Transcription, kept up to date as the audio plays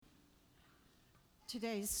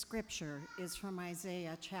Today's scripture is from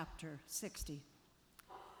Isaiah chapter 60.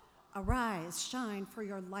 Arise, shine, for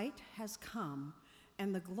your light has come,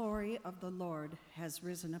 and the glory of the Lord has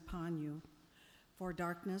risen upon you. For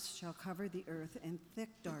darkness shall cover the earth, and thick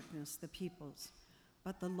darkness the peoples.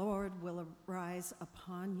 But the Lord will arise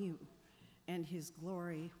upon you, and his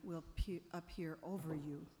glory will appear over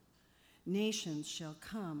you. Nations shall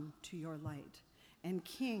come to your light, and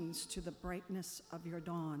kings to the brightness of your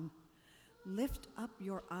dawn. Lift up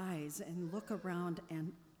your eyes and look around,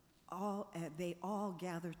 and they all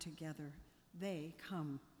gather together. They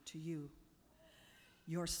come to you.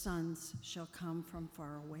 Your sons shall come from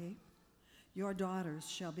far away. Your daughters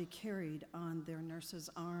shall be carried on their nurses'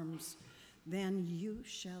 arms. Then you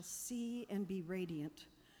shall see and be radiant.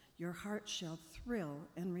 Your heart shall thrill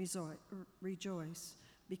and rejoice,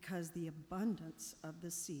 because the abundance of the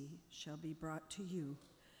sea shall be brought to you.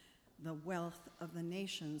 The wealth of the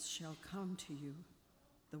nations shall come to you.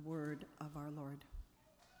 The word of our Lord.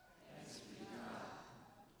 Thanks be to God.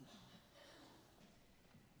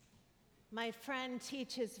 My friend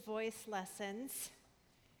teaches voice lessons,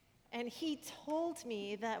 and he told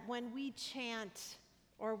me that when we chant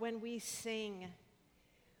or when we sing,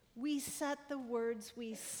 we set the words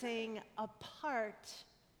we sing apart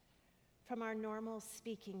from our normal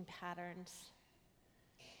speaking patterns.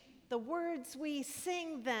 The words we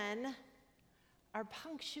sing then are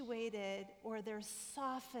punctuated, or they're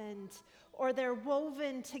softened, or they're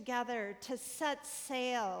woven together to set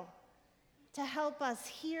sail, to help us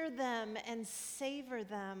hear them and savor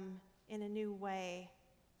them in a new way.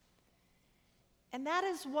 And that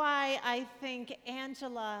is why I think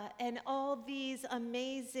Angela and all these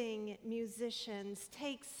amazing musicians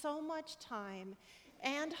take so much time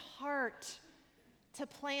and heart to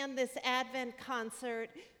plan this Advent concert,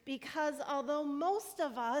 because although most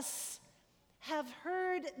of us have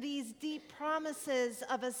heard these deep promises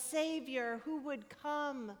of a Savior who would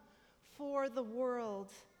come for the world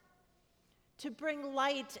to bring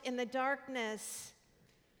light in the darkness,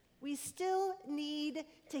 we still need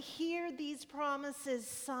to hear these promises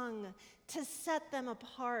sung, to set them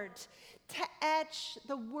apart, to etch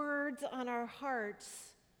the words on our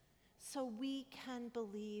hearts so we can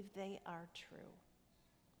believe they are true.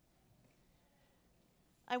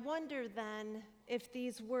 I wonder then if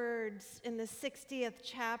these words in the 60th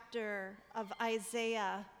chapter of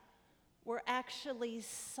Isaiah were actually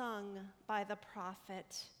sung by the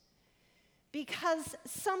prophet, because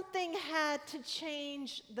something had to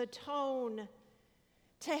change the tone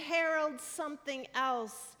to herald something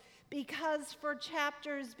else, because for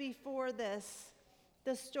chapters before this,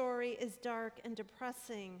 the story is dark and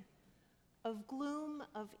depressing, of gloom,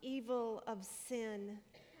 of evil, of sin,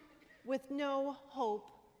 with no hope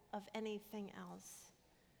of anything else.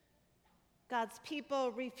 God's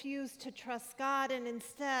people refused to trust God, and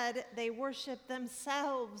instead they worshiped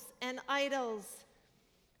themselves and idols.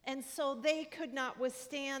 And so they could not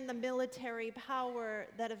withstand the military power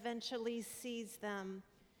that eventually seized them.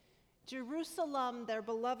 Jerusalem, their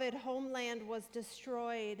beloved homeland, was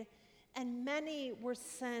destroyed, and many were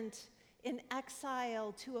sent in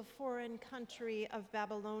exile to a foreign country of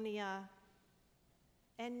Babylonia.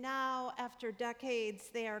 And now, after decades,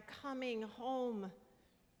 they are coming home.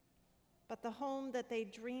 But the home that they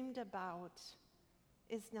dreamed about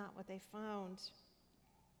is not what they found.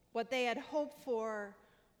 What they had hoped for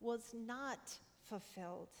was not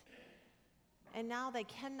fulfilled. And now they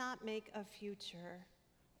cannot make a future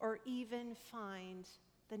or even find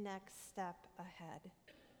the next step ahead.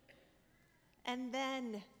 And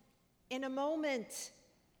then, in a moment,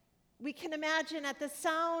 we can imagine at the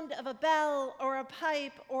sound of a bell or a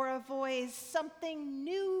pipe or a voice, something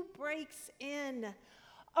new breaks in.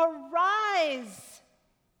 Arise,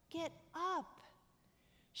 get up,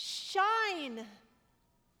 shine,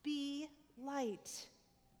 be light.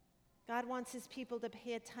 God wants his people to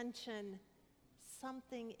pay attention.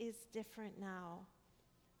 Something is different now.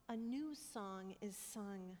 A new song is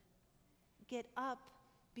sung. Get up,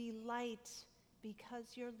 be light, because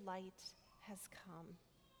your light has come.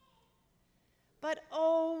 But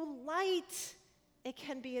oh, light, it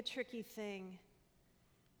can be a tricky thing.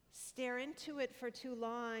 Stare into it for too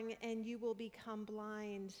long and you will become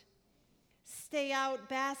blind. Stay out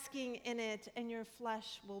basking in it and your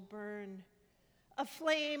flesh will burn. A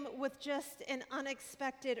flame with just an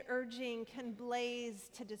unexpected urging can blaze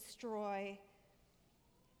to destroy.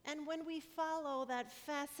 And when we follow that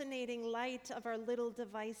fascinating light of our little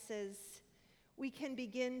devices, we can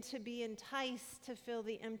begin to be enticed to fill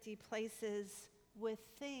the empty places with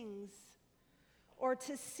things, or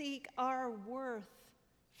to seek our worth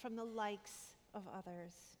from the likes of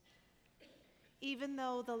others. even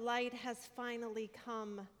though the light has finally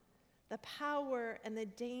come, the power and the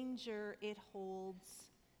danger it holds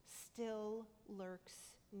still lurks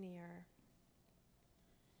near.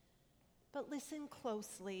 But listen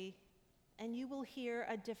closely, and you will hear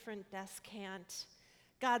a different descant.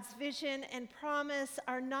 God's vision and promise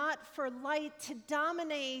are not for light to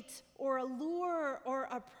dominate or allure or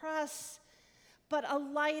oppress, but a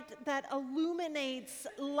light that illuminates,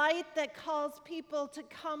 light that calls people to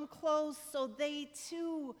come close so they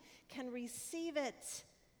too can receive it,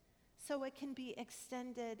 so it can be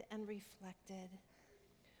extended and reflected.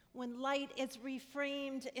 When light is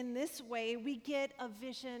reframed in this way, we get a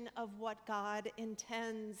vision of what God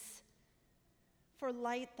intends. For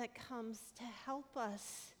light that comes to help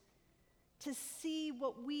us to see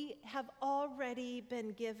what we have already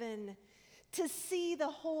been given, to see the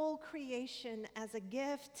whole creation as a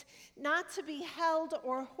gift, not to be held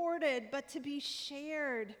or hoarded, but to be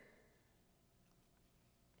shared.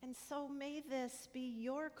 And so may this be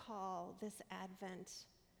your call this Advent,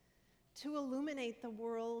 to illuminate the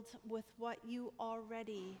world with what you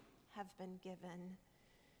already have been given,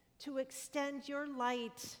 to extend your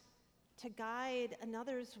light, to guide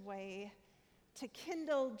another's way, to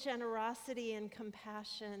kindle generosity and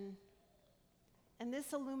compassion. And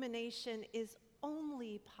this illumination is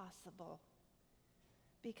only possible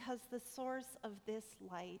because the source of this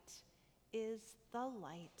light is the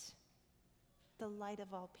light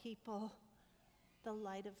of all people, the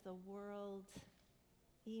light of the world,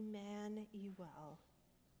 Emmanuel,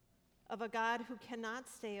 of a God who cannot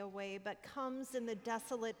stay away but comes in the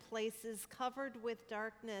desolate places covered with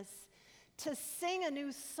darkness to sing a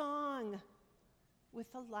new song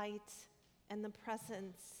with the light and the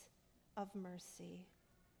presence of mercy.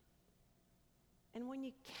 And when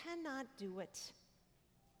you cannot do it,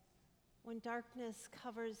 when darkness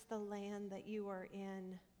covers the land that you are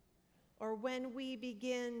in, or when we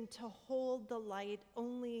begin to hold the light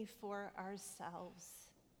only for ourselves,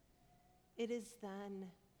 it is then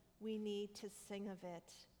we need to sing of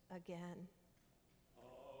it again.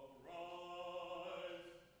 Arise,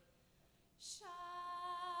 Shine,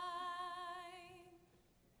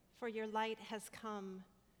 For your light has come,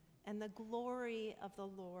 and the glory of the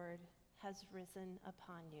Lord has risen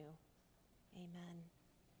upon you. Amen.